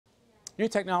New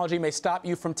technology may stop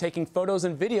you from taking photos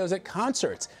and videos at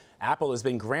concerts. Apple has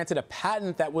been granted a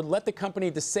patent that would let the company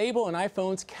disable an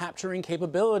iPhone's capturing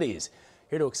capabilities.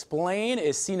 Here to explain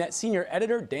is CNET senior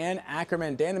editor Dan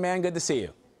Ackerman. Dan the man, good to see you.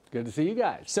 Good to see you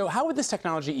guys. So how would this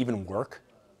technology even work?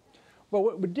 Well,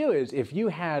 what it would do is if you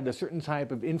had a certain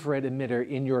type of infrared emitter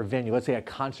in your venue, let's say a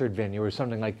concert venue or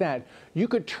something like that, you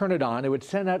could turn it on, it would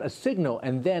send out a signal,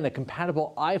 and then a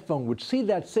compatible iPhone would see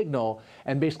that signal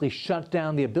and basically shut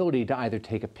down the ability to either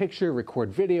take a picture,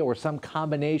 record video, or some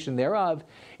combination thereof.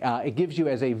 It gives you,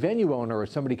 as a venue owner or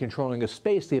somebody controlling a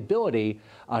space, the ability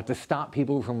to stop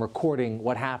people from recording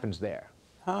what happens there.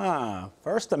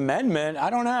 First Amendment, I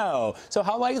don't know. So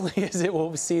how likely is it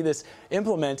we'll see this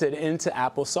implemented into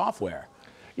Apple software?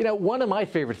 You know, one of my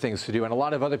favorite things to do, and a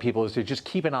lot of other people, is to just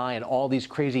keep an eye on all these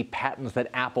crazy patents that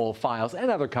Apple files, and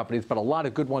other companies, but a lot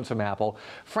of good ones from Apple.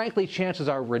 Frankly, chances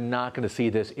are we're not going to see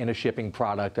this in a shipping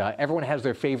product. Everyone has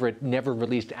their favorite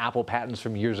never-released Apple patents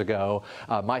from years ago.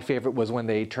 My favorite was when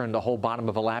they turned the whole bottom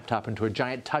of a laptop into a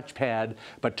giant touchpad,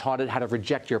 but taught it how to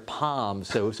reject your palm,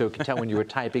 so it could tell when you were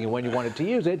typing and when you wanted to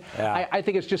use it. Yeah. I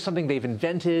think it's just something they've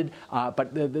invented,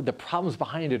 but the problems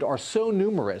behind it are so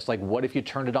numerous. Like, what if you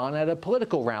turned it on at a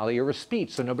political rally or a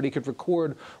speech so nobody could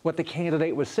record what the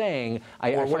candidate was saying?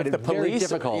 I find it very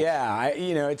difficult. Yeah,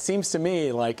 you know, it seems to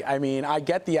me like, I mean, I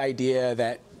get the idea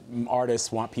that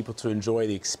artists want people to enjoy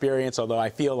the experience, although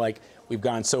I feel like we've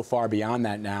gone so far beyond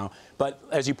that now. But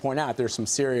as you point out, there's some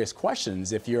serious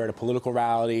questions. If you're at a political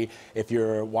rally, if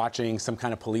you're watching some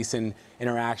kind of police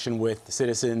interaction with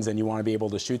citizens and you want to be able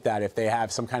to shoot that, if they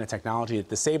have some kind of technology that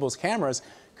disables cameras,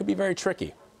 it could be very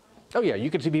tricky. Oh, yeah, you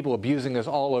can see people abusing this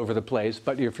all over the place,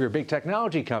 but if you're a big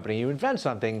technology company, you invent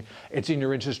something, it's in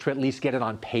your interest to at least get it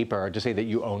on paper to say that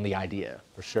you own the idea.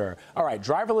 For sure. All right,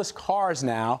 driverless cars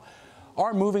now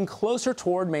are moving closer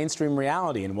toward mainstream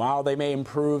reality, and while they may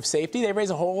improve safety, they raise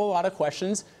a whole lot of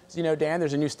questions. As you know, Dan,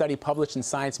 there's a new study published in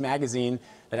Science magazine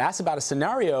that asks about a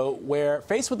scenario where,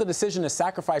 faced with the decision to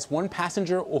sacrifice one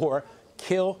passenger or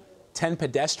kill 10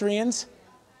 pedestrians,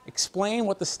 explain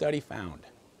what the study found.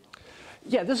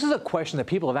 Yeah, this is a question that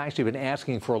people have actually been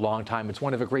asking for a long time. It's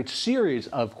one of a great series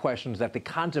of questions that the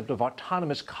concept of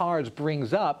autonomous cars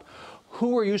brings up.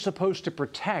 Who are you supposed to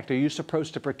protect? Are you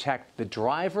supposed to protect the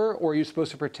driver, or are you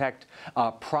supposed to protect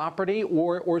property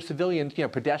or civilians, you know,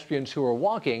 pedestrians who are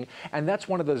walking? And that's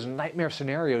one of those nightmare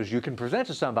scenarios you can present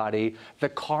to somebody. The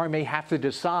car may have to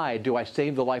decide, do I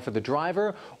save the life of the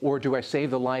driver or do I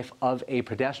save the life of a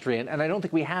pedestrian? And I don't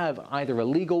think we have either a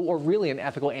legal or really an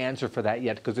ethical answer for that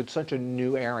yet, because it's such a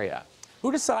new area.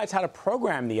 Who decides how to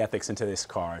program the ethics into these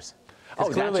cars? Oh,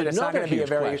 clearly that's not going to be a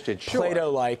very Sure.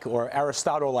 Plato-like or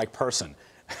Aristotle-like person.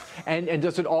 And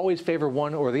does it always favor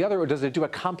one or the other, or does it do a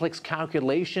complex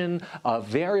calculation of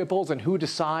variables and who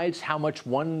decides how much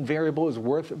one variable is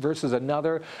worth versus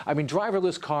another? I mean,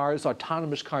 driverless cars,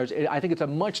 autonomous cars, I think it's a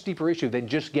much deeper issue than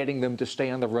just getting them to stay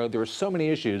on the road. There are so many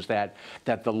issues that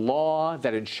the law,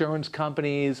 that insurance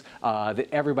companies, that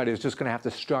everybody is just going to have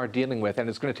to start dealing with, and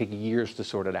it's going to take years to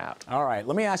sort it out. All right,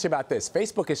 let me ask you about this.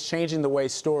 Facebook is changing the way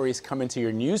stories come into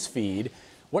your news feed.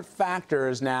 What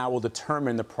factors now will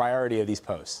determine the priority of these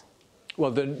posts? Well,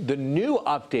 the new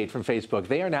update from Facebook,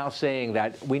 they are now saying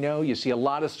that we know you see a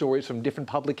lot of stories from different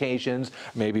publications,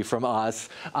 maybe from us,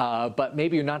 but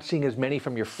maybe you're not seeing as many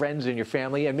from your friends and your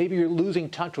family, and maybe you're losing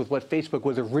touch with what Facebook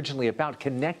was originally about,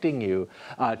 connecting you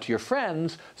to your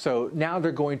friends. So now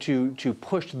they're going to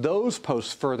push those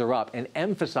posts further up and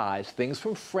emphasize things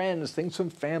from friends, things from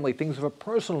family, things of a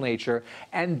personal nature,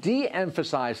 and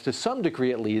de-emphasize, to some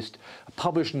degree at least,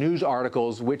 published news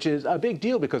articles, which is a big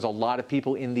deal because a lot of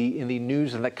people in the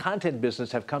news and the content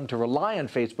business have come to rely on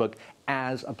Facebook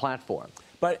as a platform.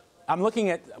 But I'm looking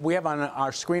at, we have on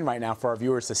our screen right now for our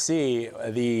viewers to see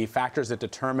the factors that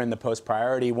determine the post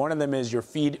priority. One of them is your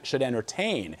feed should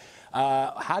entertain.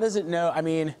 How does it know? I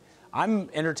mean, I'm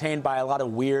entertained by a lot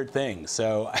of weird things,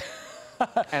 so.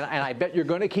 And I bet you're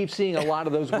going to keep seeing a lot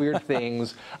of those weird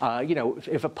things. You know,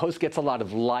 if a post gets a lot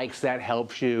of likes, that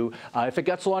helps you. If it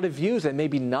gets a lot of views and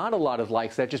maybe not a lot of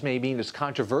likes, that just may mean it's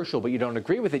controversial, but you don't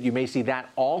agree with it. You may see that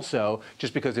also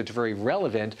just because it's very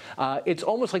relevant. It's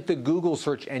almost like the Google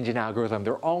search engine algorithm.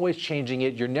 They're always changing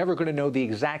it. You're never going to know the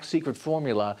exact secret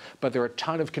formula, but there are a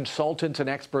ton of consultants and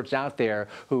experts out there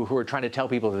who are trying to tell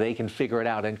people that they can figure it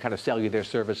out and kind of sell you their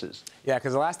services. Yeah,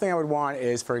 because the last thing I would want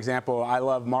is, for example, I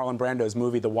love Marlon Brando's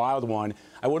movie, The Wild One.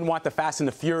 I wouldn't want the Fast and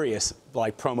the Furious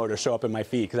like promo to show up in my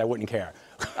feed because I wouldn't care.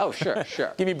 Oh, sure,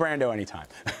 sure. Give me Brando anytime.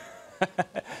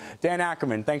 Dan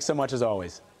Ackerman, thanks so much as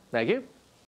always. Thank you.